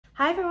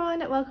Hi everyone,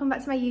 welcome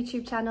back to my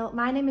YouTube channel.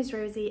 My name is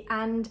Rosie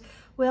and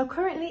we are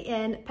currently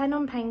in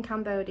Phnom Penh,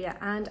 Cambodia,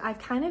 and I've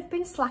kind of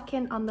been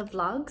slacking on the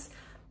vlogs,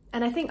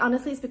 and I think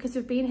honestly it's because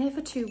we've been here for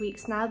 2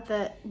 weeks now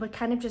that we're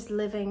kind of just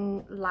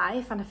living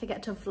life and I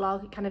forget to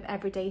vlog kind of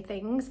everyday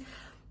things.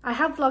 I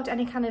have vlogged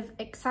any kind of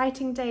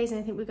exciting days and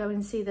I think we go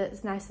and see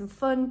that's nice and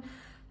fun.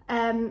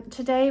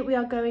 Today we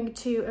are going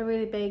to a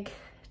really big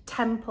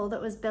temple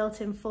that was built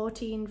in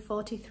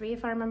 1443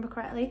 if I remember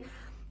correctly.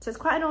 So it's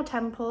quite an old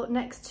temple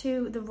next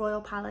to the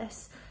royal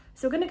palace.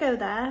 So we're going to go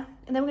there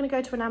and then we're going to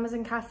go to an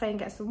Amazon cafe and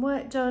get some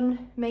work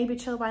done, maybe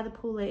chill by the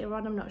pool later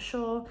on, I'm not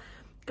sure.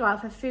 Go out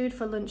for food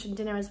for lunch and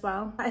dinner as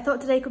well. I thought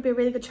today could be a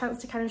really good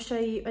chance to kind of show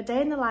you a day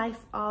in the life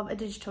of a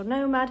digital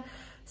nomad,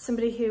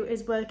 somebody who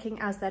is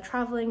working as they're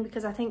traveling,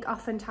 because I think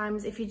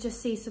oftentimes if you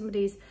just see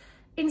somebody's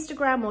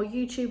Instagram or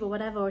YouTube or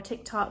whatever, or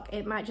TikTok,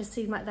 it might just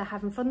seem like they're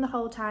having fun the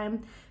whole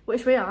time,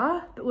 which we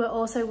are, but we're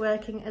also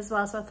working as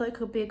well. So I thought it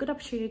could be a good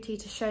opportunity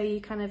to show you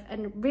kind of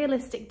a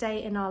realistic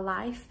day in our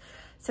life.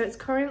 So it's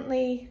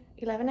currently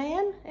 11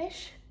 AM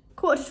ish,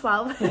 quarter to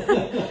 12.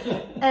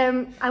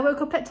 I woke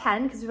up at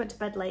 10 because we went to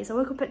bed late. So I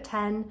woke up at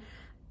 10.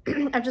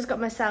 I've just got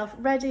myself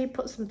ready,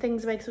 put some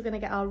things away because we're going to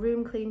get our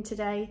room cleaned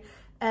today.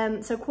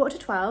 So quarter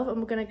to 12, and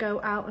we're going to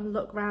go out and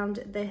look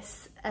around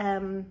this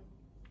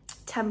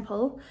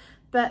temple.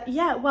 But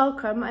yeah,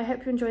 welcome. I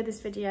hope you enjoyed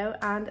this video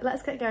and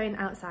let's get going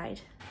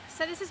outside.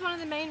 So this is one of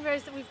the main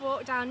roads that we've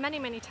walked down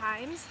many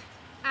times,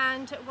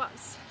 and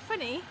what's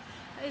funny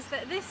is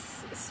that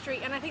this street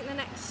and I think the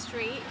next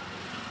street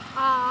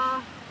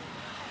are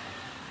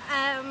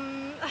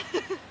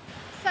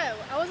so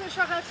I wasn't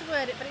sure how to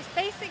word it, but it's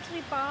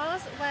basically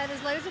bars where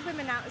there's loads of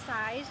women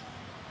outside,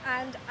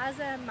 and as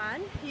a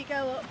man you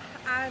go up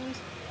and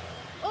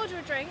order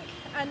a drink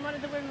and one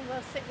of the women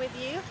will sit with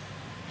you.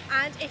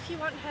 And if you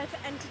want her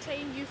to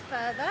entertain you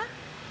further,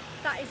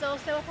 that is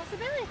also a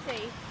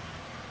possibility.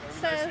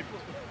 So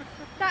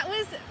that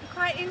was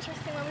quite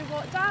interesting when we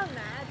walked down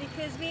there,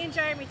 because me and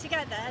Jeremy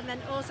together, and then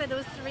also there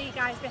was 3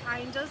 guys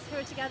behind us who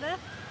were together.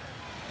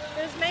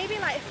 There was maybe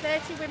like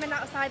 30 women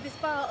outside this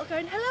bar all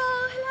going,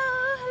 hello,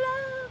 hello,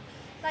 hello.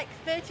 Like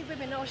 30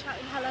 women all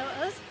shouting hello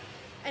at us.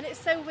 And it's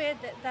so weird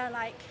that they're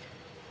like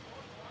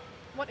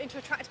wanting to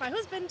attract my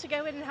husband to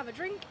go in and have a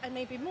drink and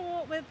maybe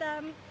more with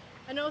them.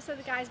 And also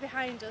the guys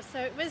behind us. So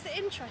it was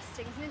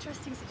interesting, it's an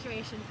interesting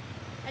situation.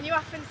 And you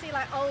often see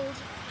like old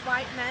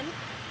white men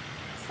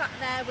sat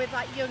there with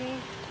like young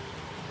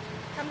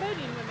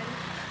Cambodian women.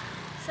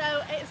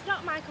 So it's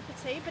not my cup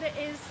of tea, but it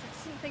is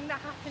something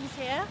that happens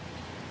here.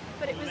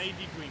 But it was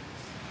lady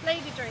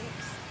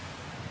drinks.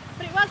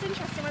 But it was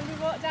interesting when we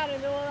walked down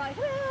and they were all like,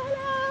 hello,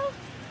 hello.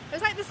 It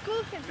was like the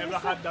school kids. Never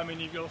had that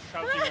many girls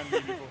shouting at me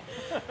before.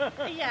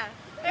 Yeah,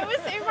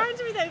 it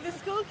reminded me though of the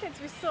school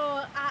kids we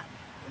saw at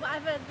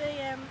whatever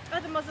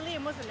the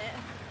mausoleum, wasn't it?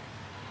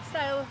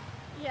 So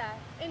yeah,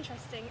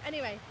 interesting.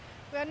 Anyway,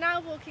 we are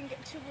now walking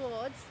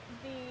towards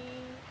the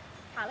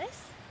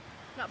palace,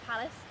 not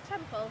palace,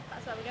 temple.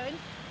 That's where we're going.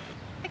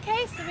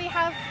 Okay, so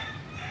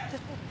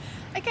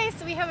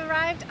we have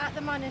arrived at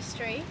the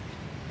monastery,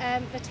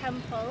 the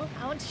temple.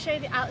 I want to show you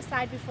the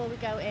outside before we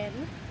go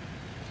in.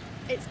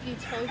 It's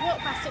beautiful. We've walked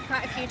past it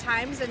quite a few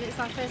times and it's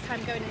our first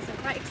time going in, so I'm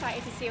quite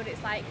excited to see what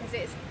it's like, because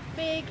it's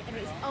big and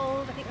it's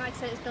old. I think, like I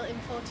said, it's built in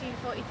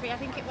 1443, I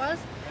think it was.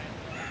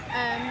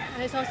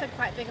 And it's also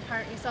quite big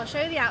apparently, so I'll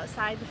show you the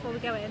outside before we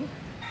go in.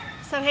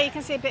 So here you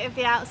can see a bit of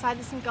the outside.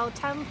 There's some gold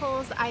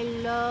temples. I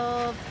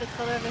love the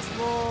colour of this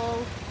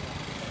wall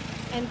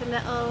and the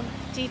little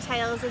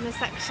details in the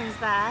sections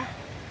there.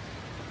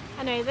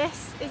 Anyway,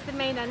 this is the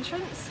main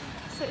entrance,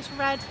 so it's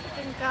red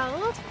and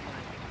gold,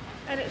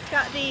 and it's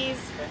got these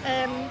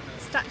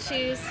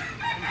statues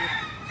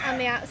on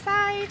the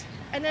outside,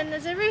 and then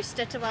there's a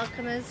rooster to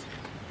welcome us.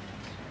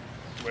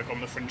 Welcome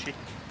the Frenchie.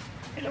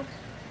 Hello.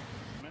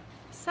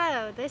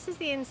 So this is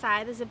the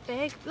inside. There's a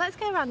big, let's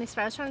go around this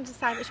way. I was trying to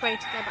decide which way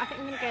to go, but I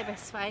think I'm going to go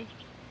this way.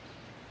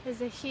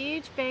 There's a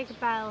huge big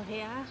bell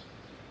here.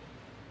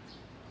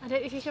 I don't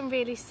know if you can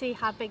really see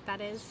how big that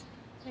is.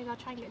 Maybe I'll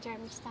try and get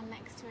Jeremy to stand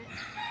next to it.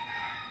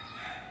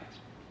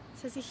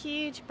 So there's a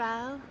huge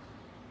bell.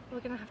 We're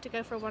going to have to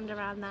go for a wander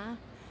around there.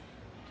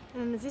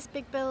 And then there's this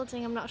big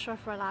building. I'm not sure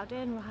if we're allowed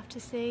in. We'll have to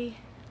see.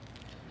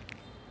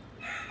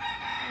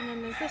 And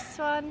then there's this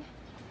one.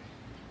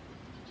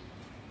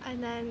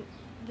 And then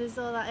there's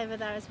all that over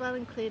there as well,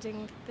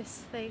 including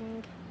this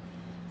thing.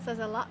 So there's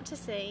a lot to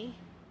see.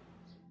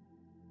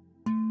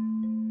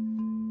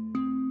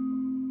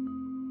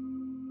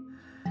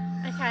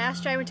 Okay, I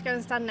asked Jeremy to go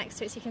and stand next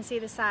to it so you can see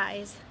the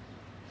size.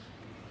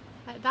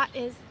 Like, that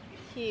is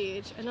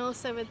huge. And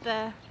also with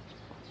the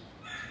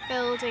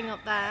building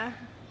up there.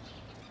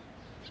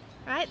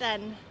 Right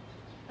then,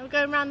 we're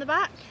going around the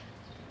back.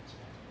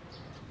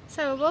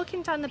 So we're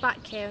walking down the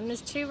back here and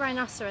there's 2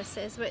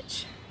 rhinoceroses,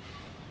 which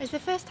is the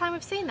first time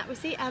we've seen that. We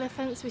see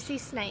elephants, we see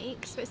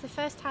snakes, but it's the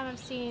first time I've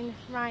seen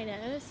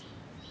rhinos.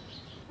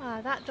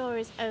 Oh, that door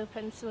is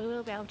open, so we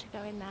will be able to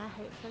go in there,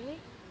 hopefully.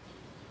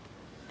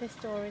 This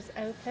door is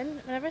open.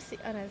 Whenever I see,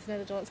 oh no, there's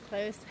another door that's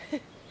closed.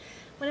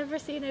 Whenever I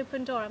see an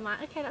open door, I'm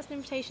like, okay, that's an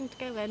invitation to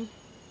go in.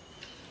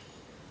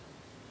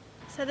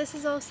 So this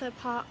is also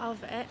part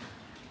of it.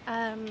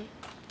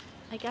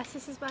 I guess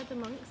this is where the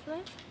monks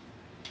live,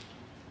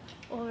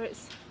 or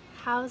it's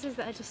houses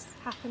that are just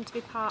happen to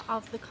be part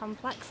of the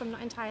complex. I'm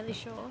not entirely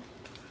sure.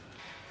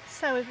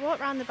 So we've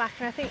walked around the back,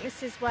 and I think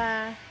this is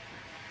where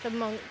the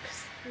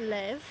monks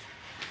live,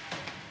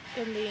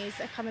 in these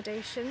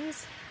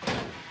accommodations.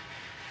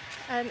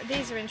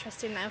 These are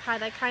interesting though, how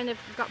they kind of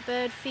got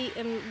bird feet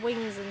and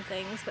wings and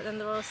things, but then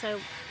they're also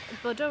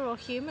Buddha or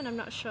human, I'm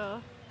not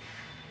sure.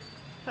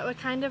 But we're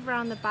kind of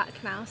around the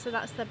back now, so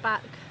that's the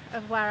back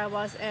of where I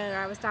was earlier.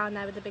 I was down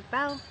there with the big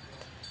bell.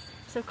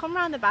 So we've come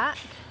around the back.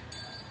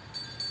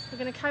 We're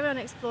going to carry on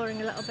exploring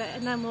a little bit,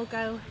 and then we'll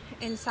go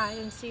inside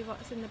and see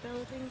what's in the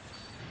buildings.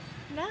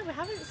 No, we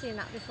haven't seen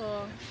that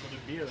before. Got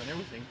a beard and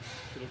everything.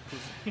 Should have put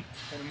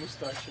and a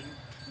moustache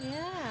in.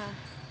 Yeah.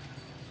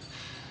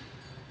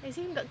 He's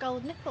even got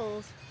gold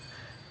nipples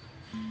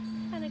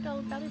and a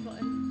gold belly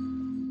button.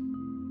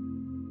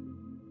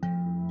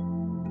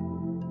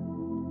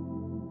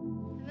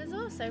 And there's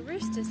also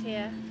roosters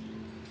here,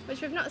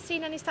 which we've not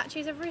seen any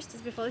statues of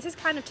roosters before. This is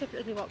kind of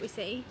typically what we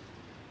see.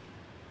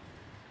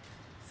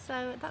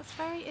 So that's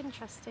very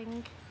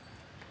interesting.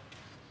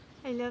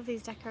 I love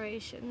these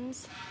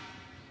decorations.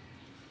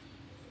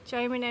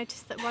 Jeremy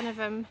noticed that one of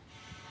them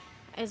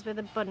is with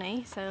a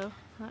bunny, so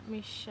let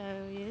me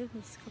show you.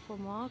 There's a couple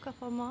more.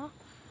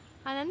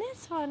 And then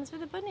this one's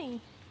with a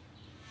bunny.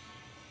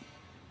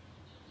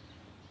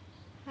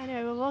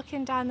 Anyway, we're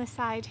walking down the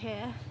side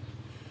here.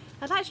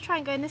 I'd like to try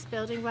and go in this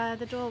building where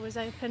the door was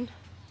open.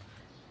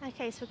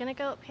 Okay, so we're going to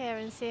go up here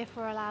and see if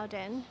we're allowed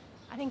in.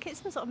 I think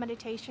it's some sort of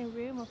meditation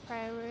room or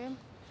prayer room.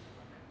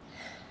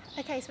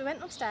 Okay, so we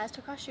went upstairs,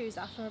 took our shoes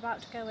off, and we're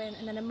about to go in,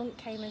 and then a monk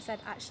came and said,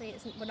 actually,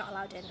 we're not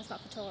allowed in, it's not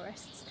for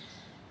tourists.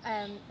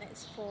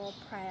 It's for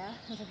prayer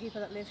and for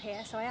people that live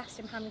here. So I asked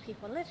him how many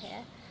people live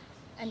here,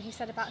 and he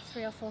said about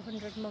 300 or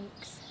 400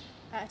 monks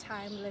at a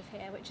time live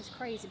here, which is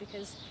crazy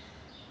because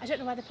I don't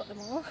know where they put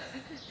them all.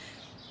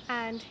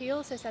 And he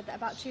also said that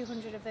about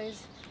 200 of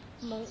those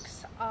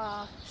monks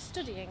are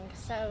studying,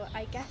 so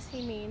I guess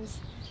he means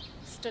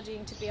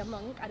studying to be a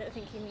monk. I don't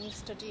think he means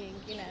studying,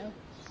 you know,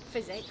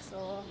 physics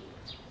or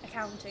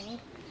accounting.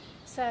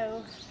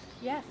 So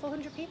yeah,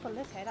 400 people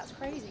live here. That's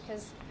crazy,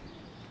 because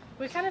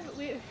we've kind of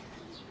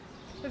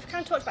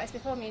talked about this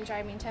before, me and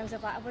Jeremy, in terms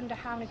of like, I wonder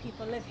how many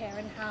people live here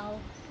and how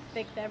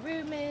big their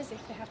room is,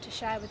 if they have to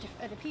share with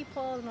other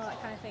people and all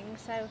that kind of thing.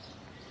 So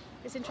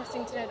it's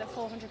interesting to know that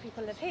 400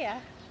 people live here,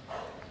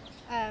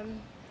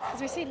 because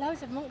we see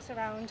loads of monks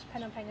around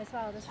Phnom Penh as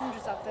well. There's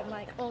hundreds of them,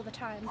 like, all the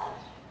time.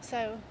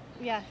 So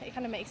yeah, it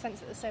kind of makes sense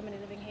that there's so many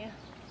living here.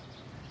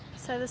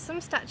 So there's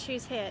some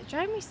statues here.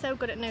 Jeremy's so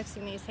good at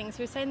noticing these things.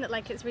 He was saying that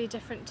like it's really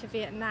different to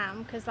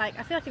Vietnam, because like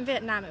I feel like in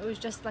Vietnam it was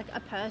just like a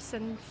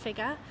person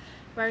figure,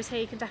 whereas here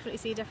you can definitely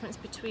see a difference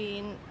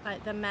between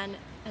like the men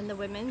and the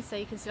women. So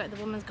you can see like the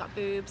woman's got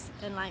boobs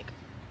and like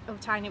a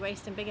tiny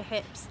waist and bigger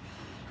hips,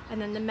 and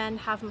then the men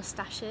have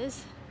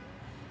moustaches,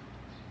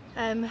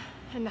 and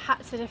the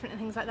hats are different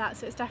and things like that.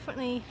 So it's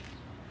definitely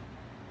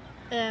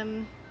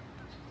yeah,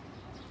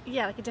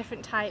 like a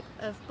different type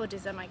of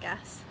Buddhism, I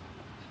guess.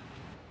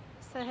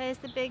 So here's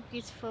the big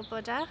beautiful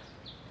Buddha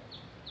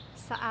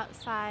sat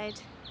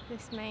outside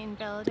this main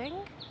building.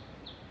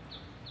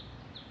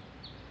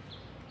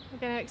 We're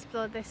going to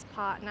explore this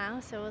part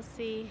now, so we'll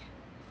see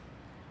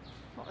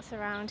what's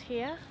around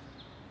here.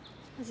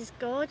 There's this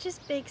gorgeous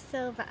big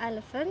silver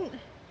elephant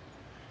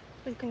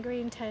with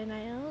green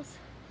toenails.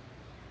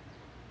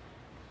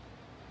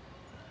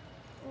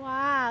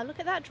 Wow, look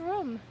at that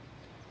drum.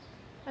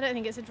 I don't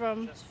think it's a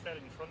drum. Just fell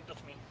in front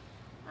of me.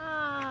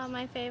 Ah,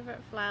 my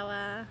favourite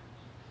flower.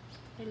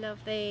 I love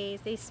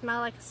these. They smell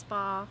like a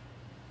spa.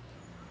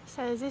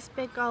 So there's this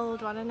big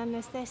gold one, and then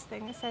there's this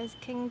thing that says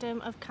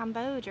Kingdom of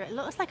Cambodia. It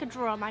looks like a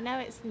drum. I know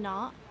it's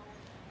not.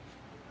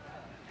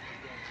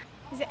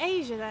 Is it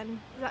Asia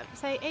then? Does that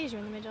say Asia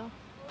in the middle?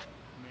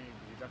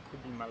 Maybe. That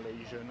could be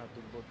Malaysian at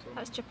the bottom.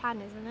 That's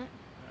Japan, isn't it?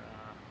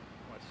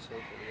 What's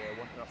circle?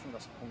 Yeah, I think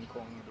that's Hong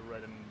Kong, the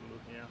red and blue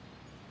here.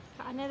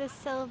 But I know there's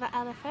silver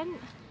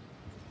elephant.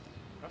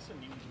 That's a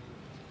new.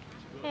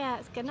 Yeah,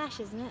 it's Ganesh,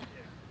 isn't it?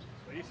 Yeah.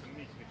 So it's a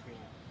mix between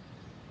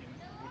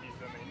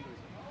Buddhism and Hinduism.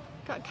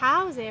 Got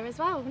cows here as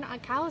well. We've not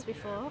had cows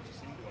before. It's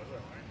Hindu as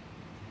well,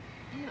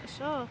 right? I'm not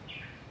sure.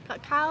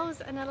 Got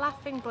cows and a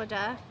laughing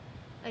Buddha,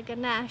 a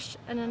Ganesh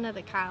and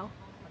another cow.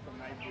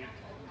 Like a night.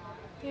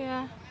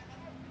 Yeah.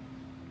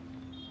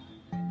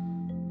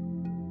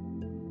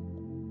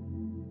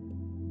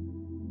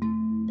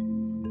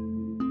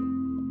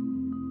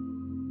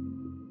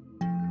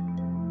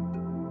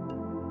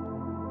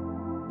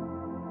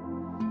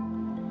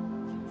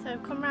 So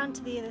I've come round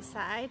to the other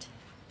side.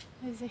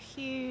 There's a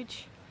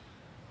huge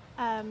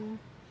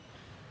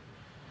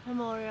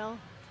memorial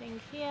thing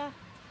here,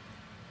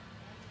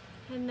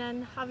 and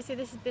then obviously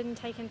this has been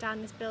taken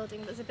down, this building,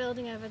 but there's a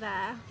building over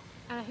there,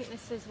 and I think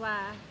this is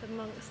where the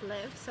monks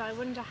live. So I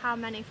wonder how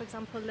many, for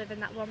example, live in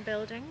that one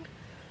building.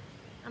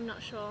 I'm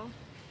not sure.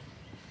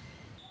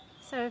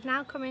 So we've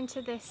now come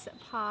into this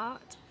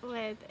part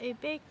with a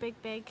big,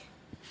 I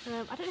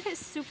don't know if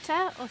it's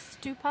supta or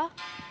stupa,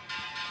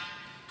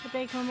 the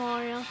big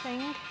memorial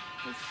thing.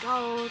 It's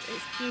gold,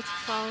 it's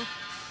beautiful.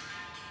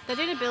 They're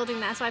doing a building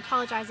there, so I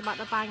apologise about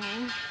the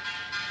banging.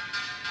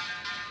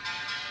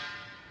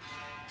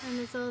 And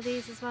there's all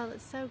these as well,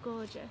 it's so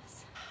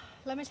gorgeous.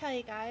 Let me tell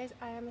you guys,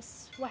 I am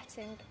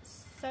sweating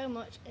so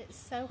much, it's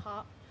so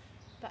hot,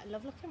 but I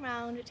love looking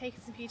around,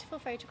 taking some beautiful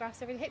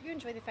photographs. I really hope you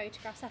enjoy the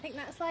photographs. I think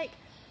that's like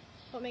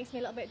what makes me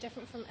a little bit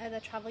different from other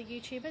travel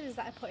YouTubers, is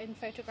that I put in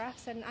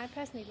photographs, and I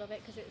personally love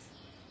it because it's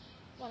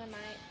one of my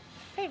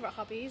favourite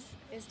hobbies,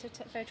 is to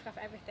photograph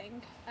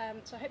everything.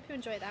 So I hope you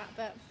enjoy that,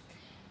 but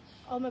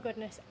oh my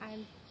goodness,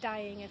 I'm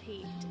dying of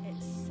heat,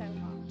 it's so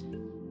hot.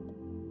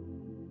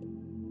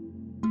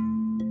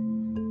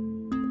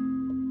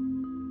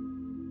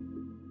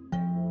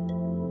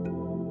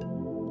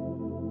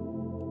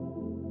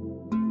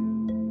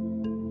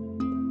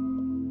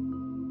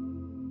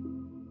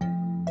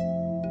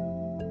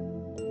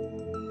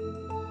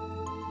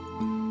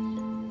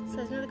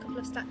 There's another couple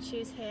of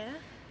statues here.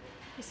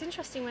 It's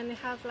interesting when they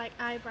have like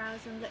eyebrows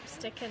and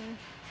lipstick and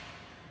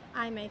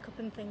eye makeup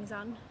and things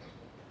on.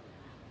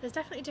 There's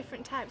definitely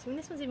different types. I mean,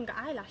 this one's even got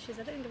eyelashes.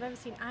 I don't think I've ever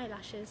seen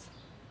eyelashes.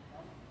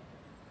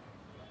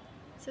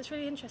 So it's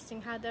really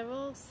interesting how they're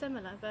all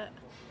similar but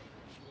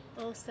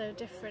also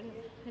different.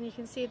 And you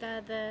can see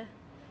there the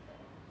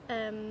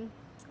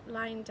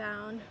lying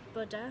down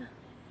Buddha.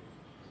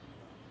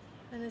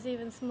 And there's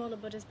even smaller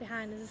Buddhas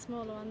behind. There's a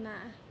smaller one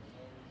there.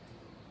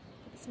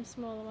 Some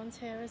smaller ones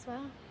here as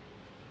well.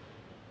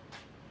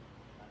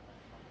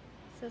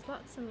 So there's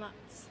lots and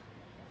lots.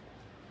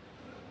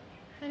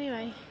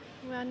 Anyway,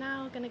 we are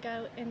now going to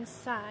go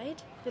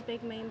inside the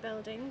big main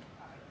building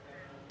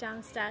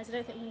downstairs. I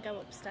don't think we can go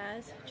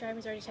upstairs.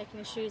 Jeremy's already taken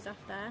his shoes off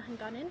there and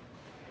gone in.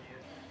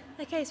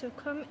 Okay, so we've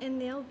come in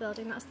the old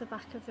building, that's the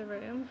back of the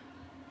room.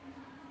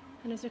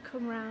 And as we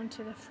come round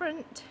to the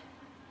front,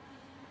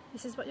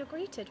 this is what you're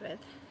greeted with.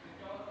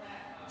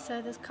 So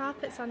there's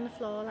carpets on the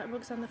floor, like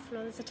rugs on the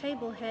floor. There's a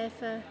table here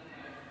for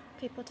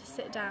people to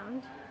sit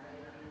down.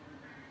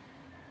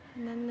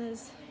 And then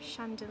there's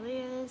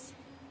chandeliers.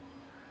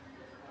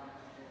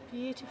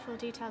 Beautiful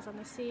details on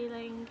the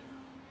ceiling.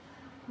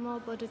 More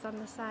Buddhas on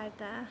the side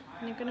there.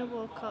 And I'm going to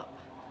walk up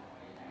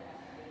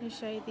and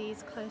show you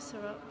these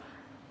closer up.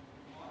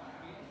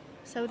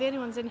 So the only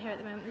ones in here at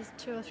the moment, there's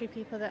 2 or 3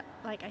 people that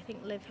I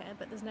think live here,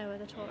 but there's no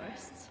other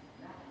tourists.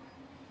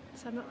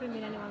 So I'm not going to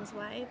be in anyone's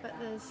way, but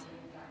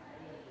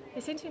they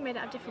seem to be made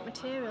out of different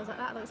materials. Like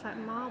that looks like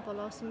marble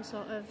or some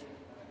sort of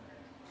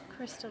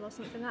crystal or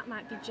something. That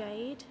might be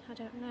jade, I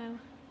don't know.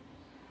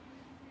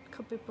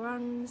 Could be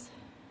bronze,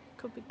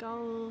 could be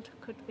gold,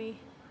 could be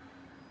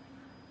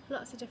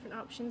lots of different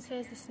options.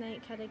 Here's the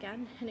snake head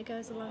again, and it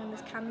goes along, and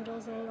there's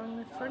candles all along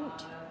the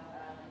front,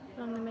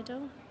 along the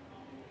middle.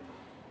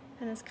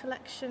 And there's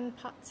collection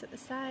pots at the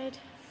side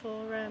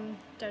for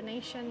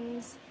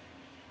donations.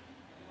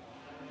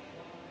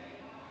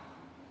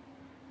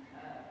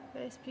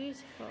 But it's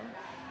beautiful.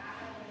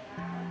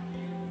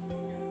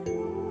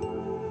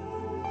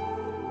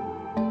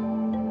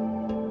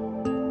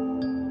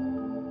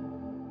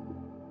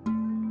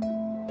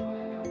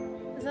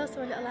 There's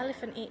also a little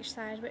elephant each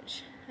side,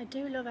 which I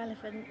do love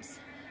elephants.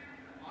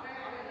 Oh,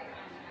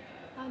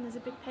 and there's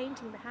a big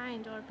painting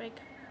behind, or a big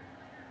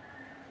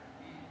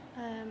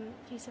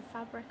piece of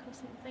fabric or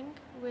something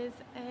with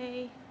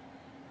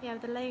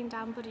the laying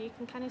down Buddha. You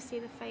can kind of see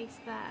the face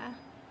there.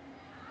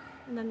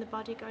 And then the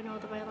body going all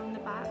the way along the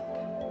back.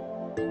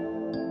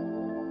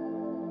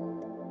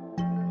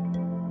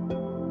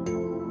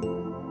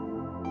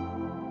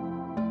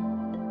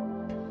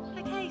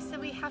 Okay, so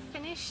we have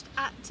finished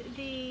at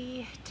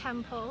the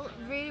temple.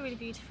 Really, really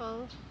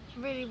beautiful.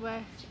 Really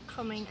worth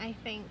coming, I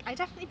think. I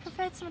definitely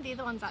preferred some of the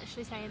other ones,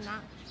 actually, saying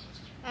that.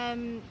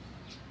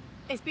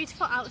 It's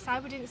beautiful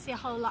outside. We didn't see a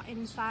whole lot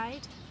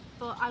inside,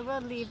 but I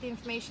will leave the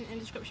information in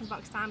the description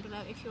box down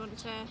below if you want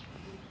to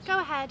go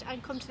ahead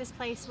and come to this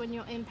place when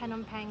you're in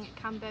Phnom Penh,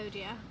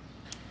 Cambodia.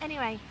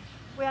 Anyway,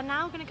 we are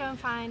now going to go and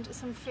find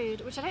some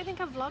food, which I don't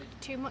think I've vlogged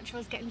too much of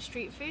us getting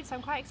street food, so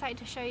I'm quite excited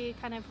to show you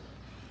kind of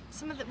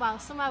some of the, well,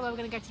 somewhere where we're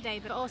going to go today,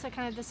 but also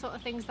kind of the sort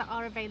of things that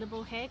are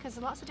available here, because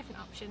there's lots of different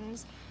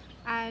options.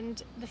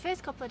 And the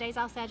first couple of days,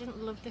 I'll say I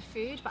didn't love the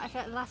food, but I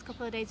feel like the last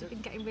couple of days we've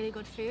been getting really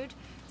good food.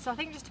 So I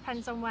think it just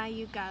depends on where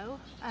you go,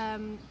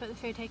 but the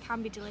food here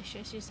can be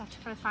delicious. You just have to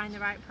kind of find the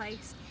right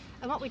place.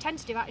 And what we tend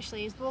to do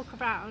actually is walk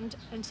around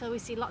until we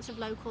see lots of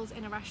locals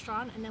in a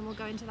restaurant, and then we'll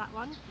go into that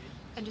one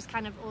and just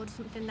kind of order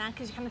something there,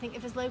 because you kind of think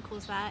if there's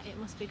locals there, it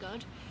must be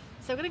good.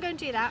 So we're going to go and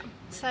do that.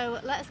 So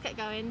let us get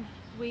going.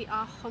 We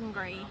are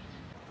hungry.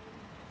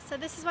 So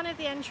this is one of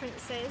the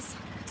entrances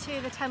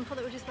to the temple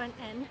that we just went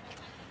in.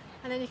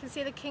 And then you can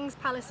see the King's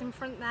Palace in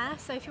front there.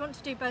 So if you want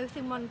to do both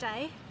in one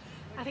day,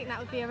 I think that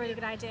would be a really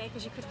good idea,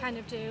 because you could kind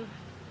of do,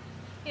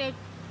 you know,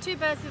 2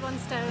 birds with 1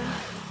 stone.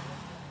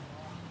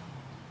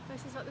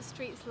 This is what the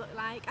streets look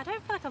like. I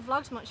don't feel like I've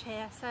vlogged much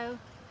here, so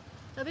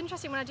it'll be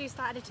interesting when I do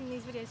start editing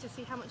these videos to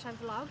see how much I've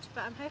vlogged,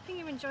 but I'm hoping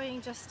you're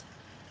enjoying just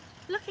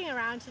looking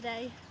around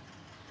today.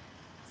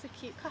 There's a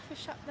cute coffee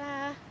shop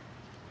there.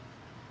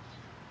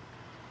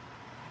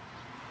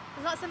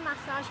 There's lots of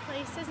massage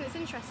places, and it's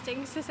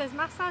interesting. So it says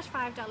massage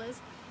 $5,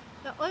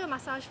 the oil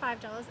massage $5,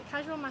 the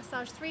casual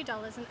massage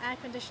 $3, and air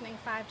conditioning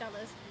 $5.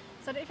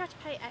 So I don't know if you have to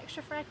pay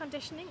extra for air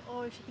conditioning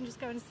or if you can just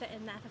go and sit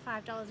in there for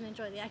 $5 and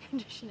enjoy the air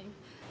conditioning.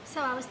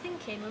 So I was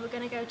thinking we were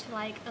going to go to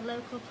like a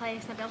local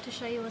place and I'd be able to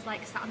show you was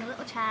like sat on the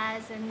little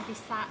chairs and be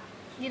sat,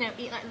 you know,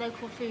 eat like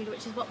local food,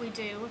 which is what we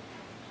do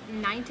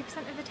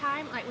 90% of the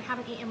time. Like we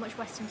haven't eaten much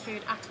Western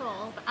food at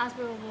all, but as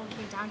we were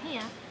walking down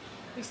here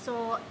we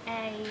saw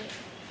a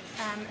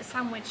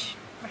sandwich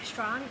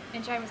restaurant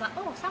and Jeremy was like,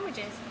 oh,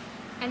 sandwiches.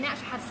 And they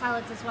actually had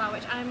salads as well,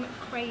 which I'm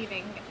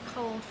craving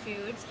cold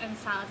foods and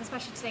salads,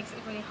 especially today because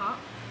it's really hot.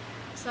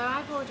 So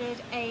I've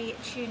ordered a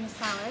tuna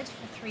salad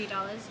for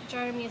 $3.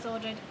 Jeremy has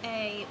ordered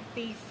a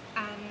beef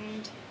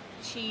and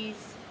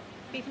cheese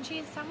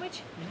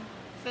sandwich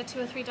for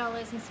 $2 or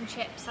 $3 and some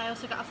chips. I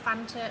also got a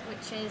Fanta,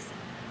 which is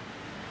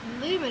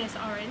luminous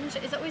orange.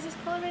 Is that always this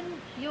colour in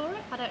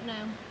Europe? I don't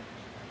know.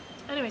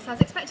 Anyway, so I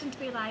was expecting to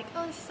be like,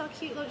 oh, this is our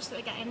cute lunch that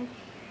we're getting.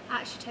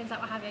 Actually turns out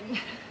we're having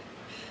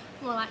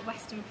more like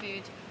Western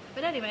food.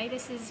 But anyway,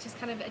 this is just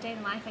kind of a day in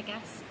the life, I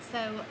guess. So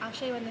I'll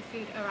show you when the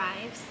food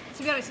arrives.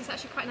 To be honest, it's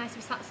actually quite nice to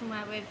be sat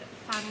somewhere with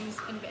fans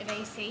and a bit of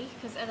AC,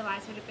 because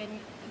otherwise we'd have been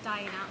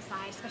dying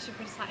outside, especially if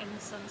we're sat in the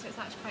sun. So it's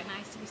actually quite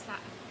nice to be sat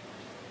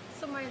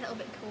somewhere a little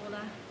bit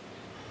cooler.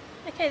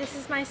 Okay, this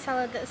is my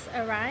salad that's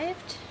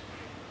arrived.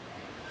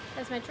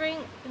 There's my drink,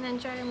 and then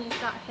Jeremy's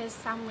got his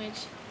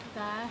sandwich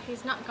there.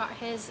 He's not got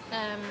his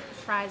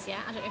fries yet.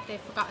 I don't know if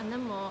they've forgotten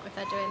them or if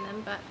they're doing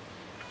them, but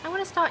I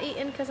want to start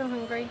eating because I'm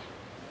hungry.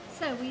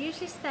 So we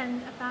usually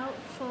spend about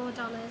 $4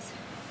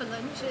 for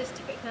lunch. It's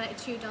typically like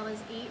 $2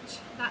 each.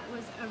 That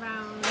was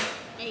around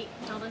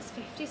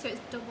 $8.50, so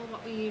it's double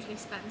what we usually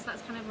spend. So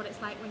that's kind of what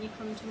it's like when you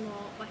come to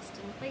more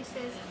Western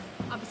places.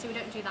 Obviously we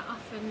don't do that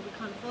often, we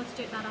can't afford to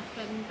do it that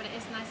often, but it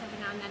is nice every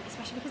now and then,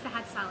 especially because they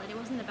had salad. It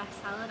wasn't the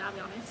best salad, I'll be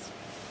honest,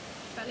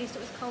 but at least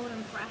it was cold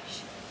and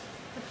fresh.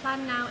 The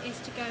plan now is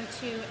to go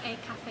to a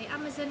cafe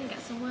Amazon and get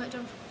some work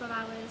done for a couple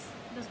of hours.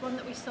 There's one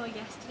that we saw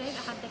yesterday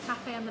that had the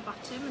cafe on the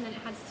bottom and then it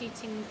had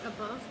seating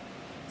above.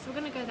 So we're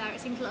going to go there.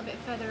 It seems a little bit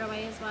further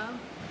away as well.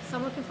 So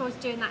I'm looking forward to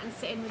doing that and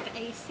sitting with the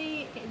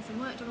AC, getting some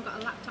work done. We've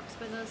got our laptops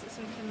with us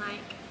so we can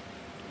like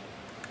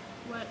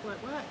work.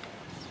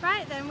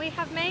 Right then, we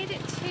have made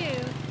it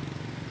to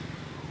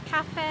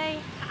Cafe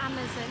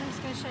Amazon. I'm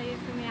just going to show you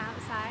from the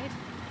outside.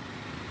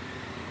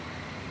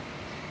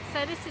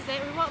 So this is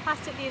it. We walked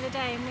past it the other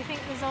day and we think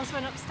there's also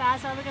an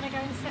upstairs where we're going to go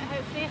and sit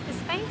hopefully if there's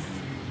space.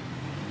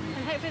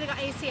 And hopefully they've got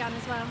AC on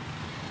as well.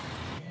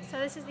 So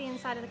this is the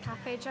inside of the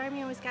cafe.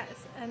 Jeremy always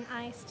gets an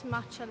iced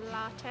matcha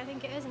latte, I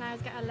think it is, and I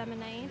always get a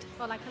lemonade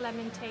or like a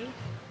lemon tea.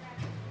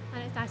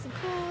 And it's nice and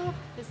cool.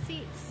 There's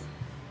seats.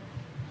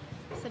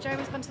 So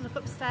Jeremy's gone to look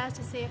upstairs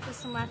to see if there's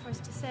somewhere for us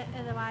to sit.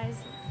 Otherwise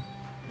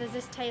there's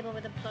this table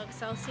with a plug,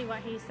 so I'll see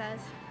what he says.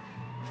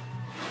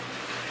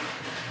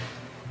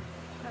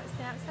 That's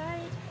the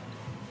outside.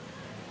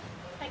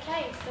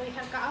 Okay, so we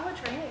have got our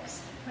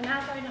drinks. We're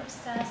now going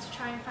upstairs to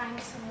try and find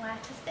somewhere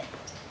to sit.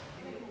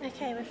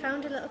 Okay, we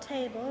found a little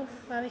table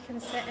where we can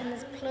sit and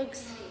there's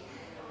plugs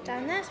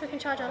down there so we can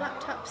charge our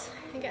laptops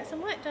and get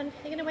some work done.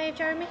 Are you going to wave,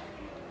 Jeremy?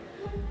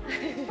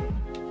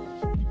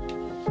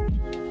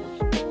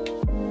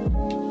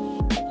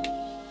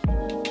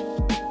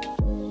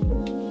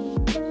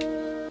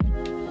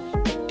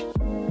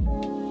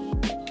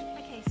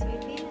 Okay, so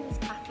we've been in this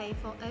cafe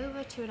for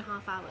over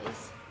 2.5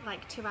 hours.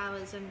 Like 2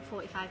 hours and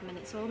 45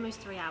 minutes, so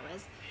almost 3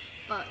 hours,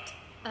 but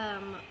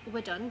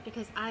we're done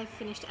because I've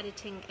finished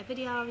editing a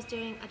video I was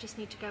doing. I just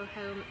need to go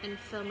home and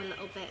film a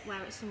little bit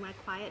where it's somewhere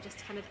quiet just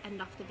to kind of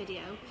end off the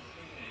video.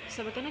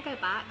 So we're going to go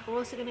back. We're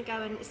also going to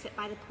go and sit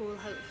by the pool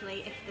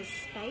hopefully if there's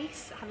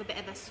space, have a bit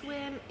of a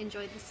swim,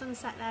 enjoy the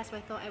sunset there, so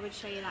I thought I would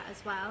show you that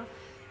as well.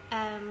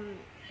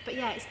 But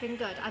yeah, it's been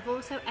good. I've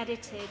also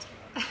edited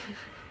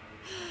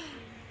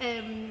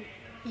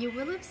you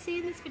will have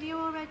seen this video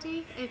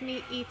already of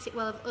me eating,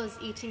 well, of us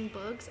eating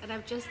bugs, and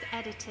I've just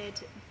edited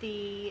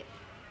the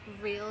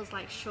Reels,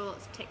 like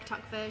shorts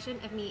TikTok version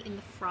of me eating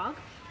the frog.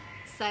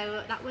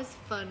 So that was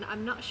fun.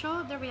 I'm not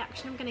sure the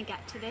reaction I'm going to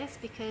get to this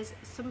because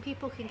some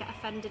people can get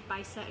offended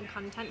by certain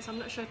content, so I'm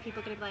not sure if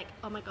people are going to be like,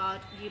 oh my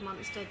god, you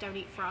monster, don't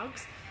eat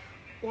frogs,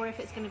 or if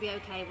it's going to be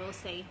okay, we'll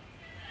see.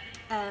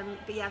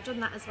 But yeah, I've done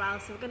that as well,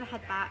 so we're going to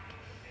head back.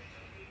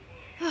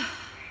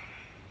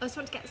 I just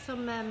want to get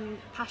some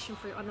passion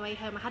fruit on the way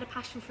home. I had a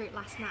passion fruit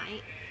last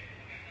night,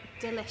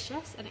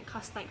 delicious, and it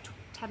cost like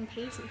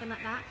 10p, something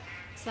like that.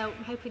 So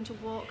I'm hoping to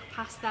walk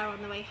past there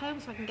on the way home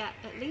so I can get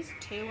at least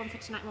 2, one for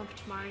tonight, one for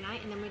tomorrow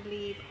night, and then we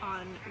leave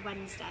on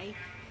Wednesday.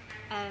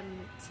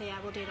 So yeah,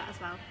 we'll do that as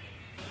well.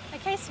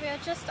 Okay, so we are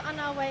just on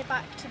our way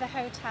back to the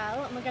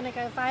hotel and we're going to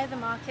go via the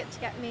market to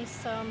get me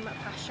some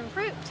passion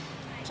fruit,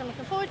 which I'm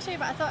looking forward to,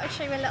 but I thought I'd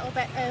show you a little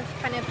bit of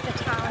kind of the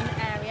town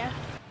area.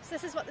 So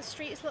this is what the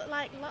streets look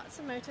like, lots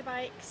of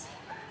motorbikes,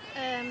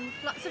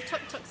 lots of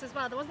tuk-tuks as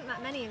well. There wasn't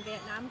that many in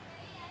Vietnam,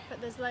 but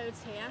there's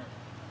loads here.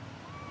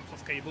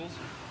 Lots of cables.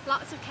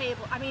 Lots of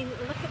cable. I mean,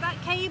 look at that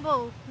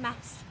cable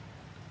mess.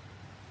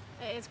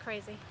 It is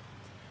crazy.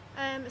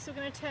 So we're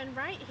going to turn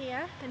right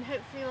here and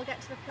hopefully we'll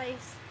get to the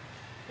place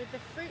with the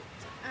fruit,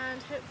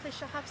 and hopefully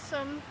she'll have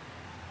some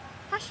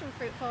passion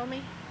fruit for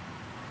me.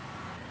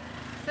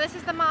 So this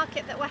is the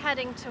market that we're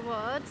heading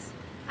towards,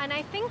 and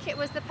I think it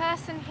was the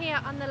person here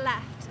on the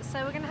left,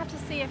 so we're going to have to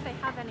see if they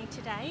have any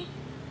today.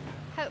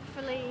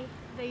 Hopefully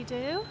they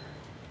do.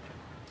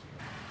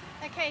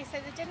 Okay, so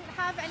they didn't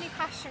have any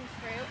passion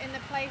fruit in the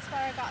place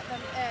where I got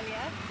them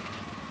earlier.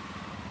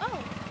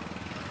 Oh!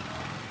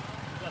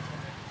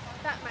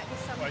 That might be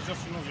something. Well, it's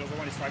just, you know, the other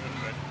one is 500.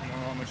 You don't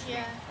know how much.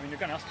 Yeah. I mean, you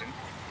can ask him.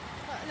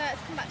 Well, no,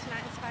 it's come back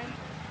tonight, it's fine.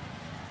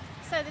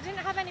 So they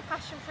didn't have any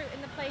passion fruit in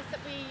the place that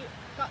we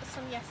got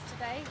some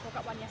yesterday. We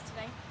got one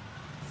yesterday.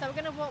 So we're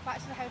going to walk back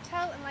to the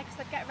hotel and, like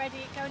I said, get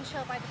ready, go and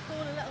chill by the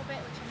pool a little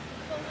bit, which I'm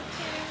looking forward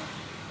to.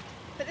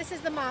 But this is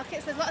the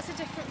market, so there's lots of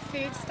different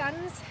food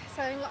stands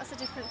selling lots of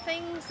different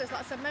things. There's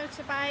lots of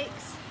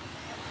motorbikes,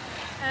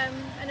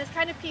 and there's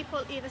kind of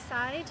people either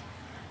side.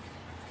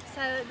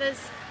 So there's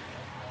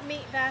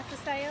meat there for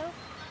sale.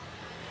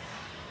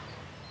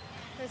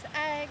 There's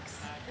eggs,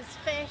 there's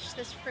fish,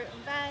 there's fruit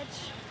and veg.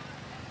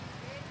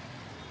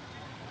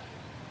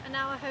 And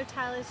our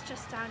hotel is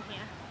just down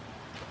here.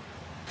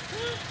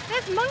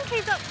 There's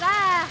monkeys up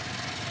there!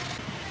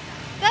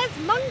 There's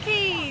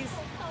monkeys!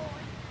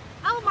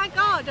 Oh my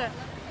god!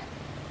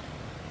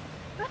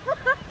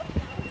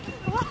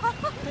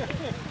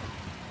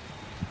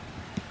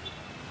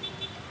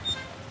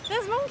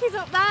 There's monkeys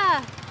up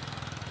there!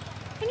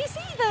 Can you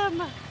see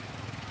them?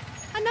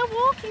 And they're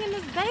walking and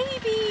there's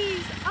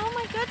babies! Oh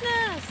my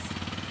goodness!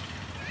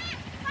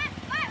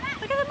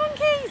 Look at the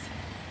monkeys!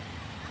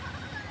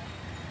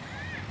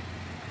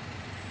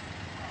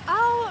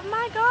 Oh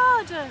my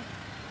god!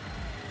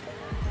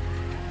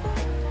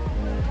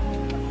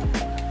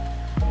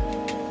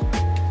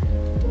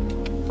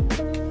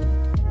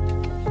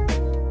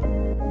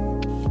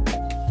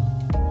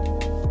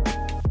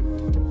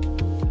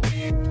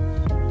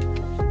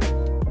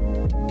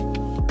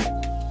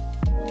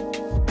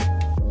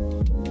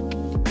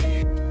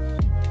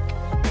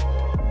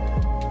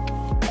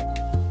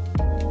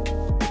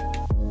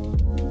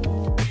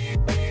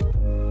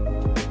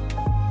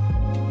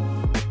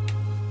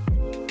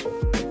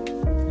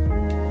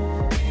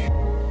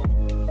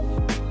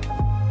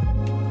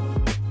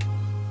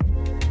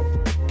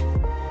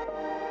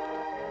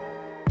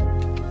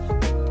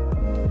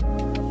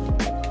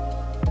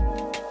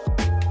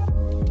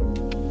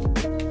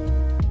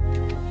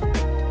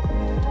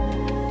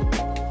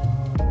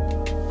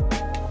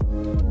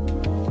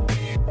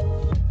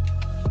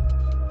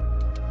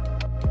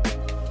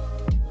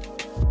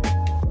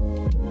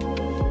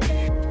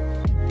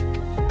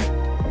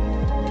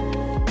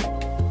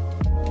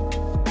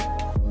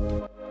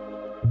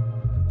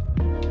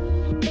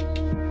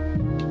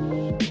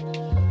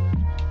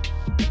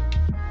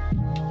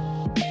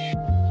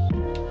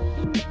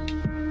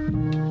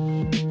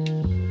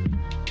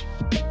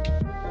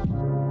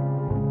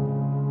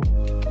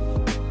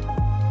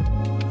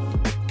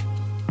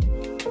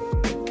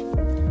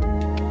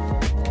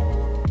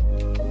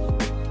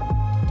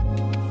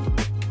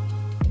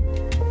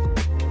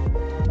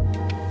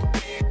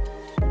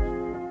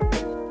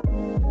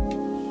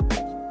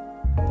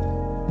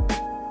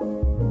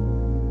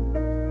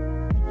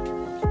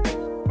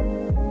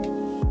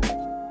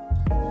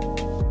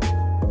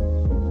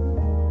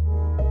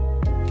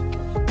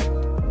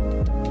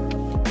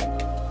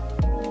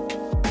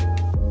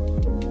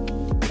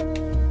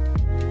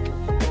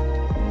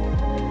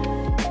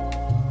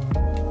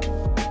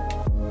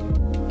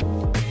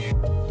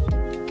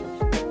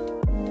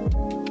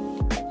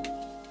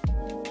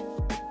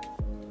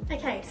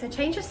 So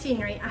change of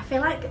scenery. I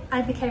feel like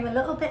I became a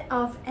little bit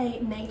of a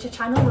nature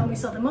channel when we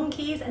saw the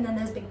monkeys and then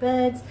those big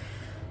birds.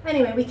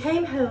 Anyway, we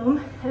came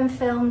home and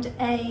filmed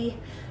a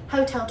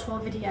hotel tour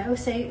video,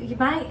 so you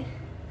might,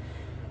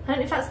 I don't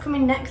know if that's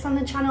coming next on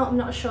the channel, I'm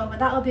not sure, but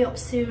that'll be up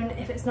soon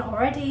if it's not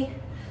already.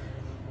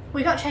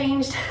 We got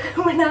changed.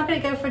 We're now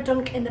going to go for a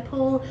dunk in the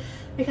pool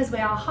because we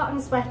are hot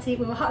and sweaty.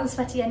 We were hot and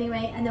sweaty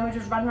anyway, and then we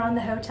just ran around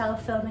the hotel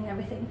filming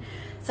everything.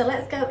 So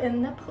let's go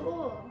in the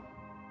pool.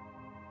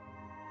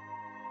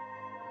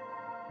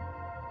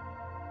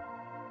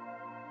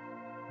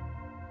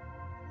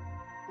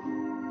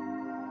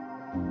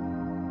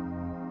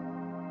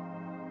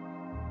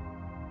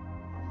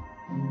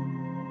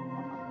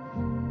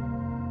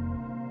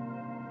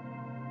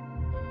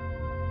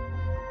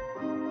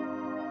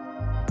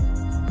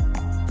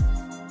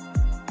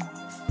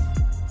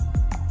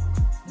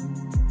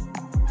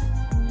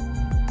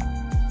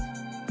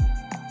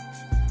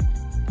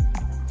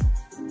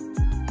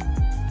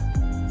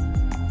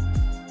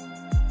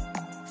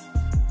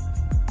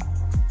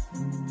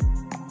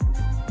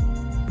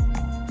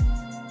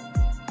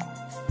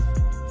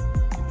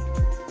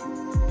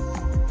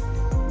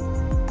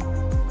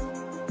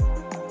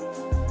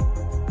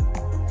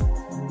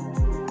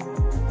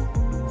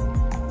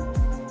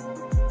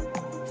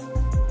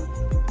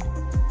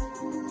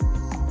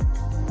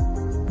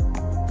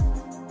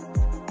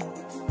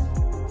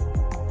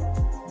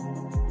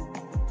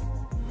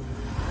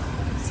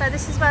 So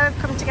this is where I've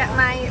come to get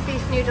my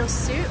beef noodle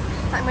soup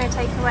that I'm going to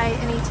take away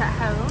and eat at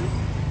home.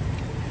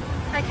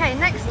 Okay,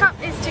 next stop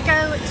is to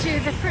go to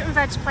the fruit and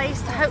veg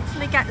place to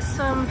hopefully get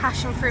some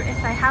passion fruit if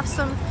they have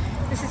some.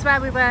 This is where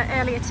we were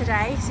earlier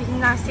today, so you can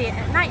now see it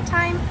at night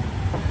time.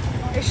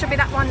 It should be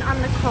that one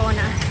on the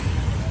corner.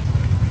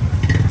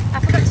 I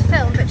forgot to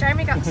film, but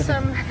Jeremy got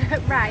some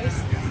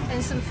rice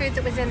and some food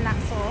that was in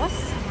that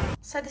sauce.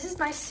 So this is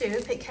my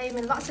soup. It came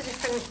in lots of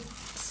different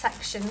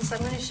sections, so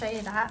I'm going to show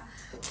you that.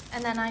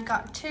 And then I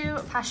got 2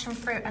 passion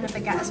fruit and a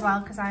baguette as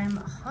well because I'm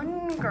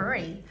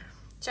hungry.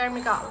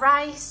 Jeremy got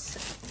rice,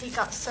 he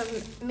got some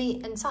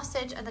meat and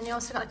sausage, and then he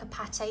also got like a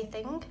pate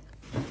thing.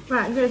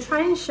 Right, I'm going to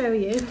try and show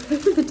you.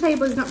 The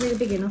table is not really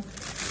big enough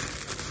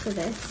for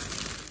this.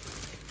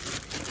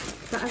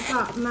 But I've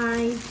got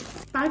my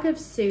bag of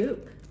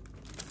soup,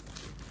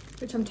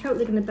 which I'm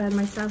totally going to burn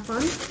myself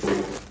on.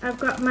 I've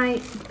got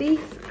my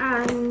beef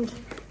and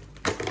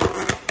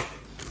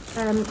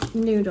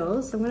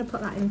noodles, so I'm going to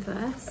put that in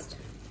first.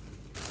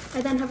 I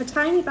then have a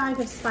tiny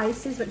bag of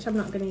spices, which I'm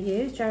not going to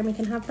use. Jeremy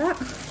can have that.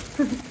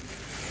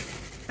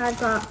 I've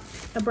got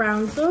a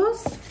brown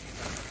sauce.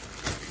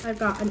 I've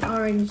got an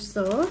orange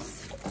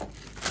sauce.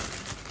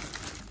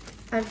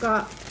 I've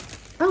got,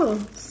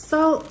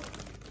 salt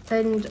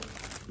and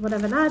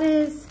whatever that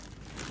is,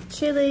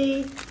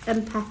 chili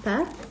and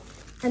pepper.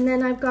 And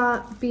then I've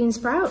got bean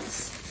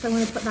sprouts, so I'm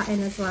going to put that in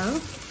as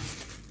well.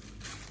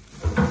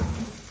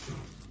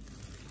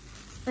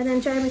 And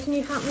then Jeremy, can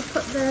you help me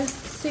put the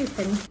soup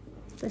in?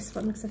 This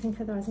one, because I think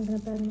otherwise I'm going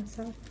to burn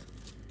myself.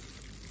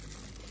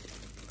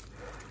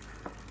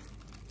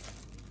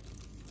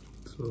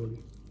 Slowly.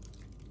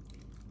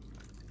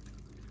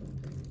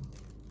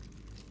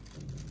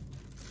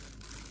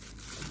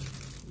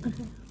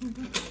 Okay.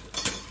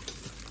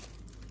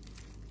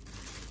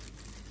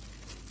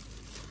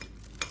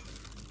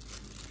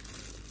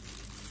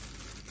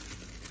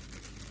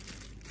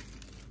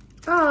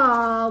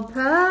 Oh,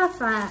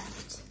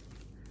 perfect.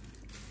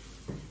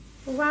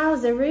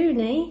 Wowza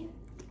Rooney.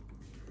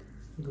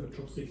 You got a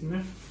chopstick in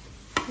there?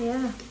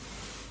 Yeah.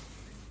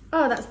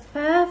 Oh, that's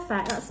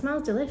perfect. That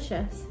smells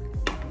delicious.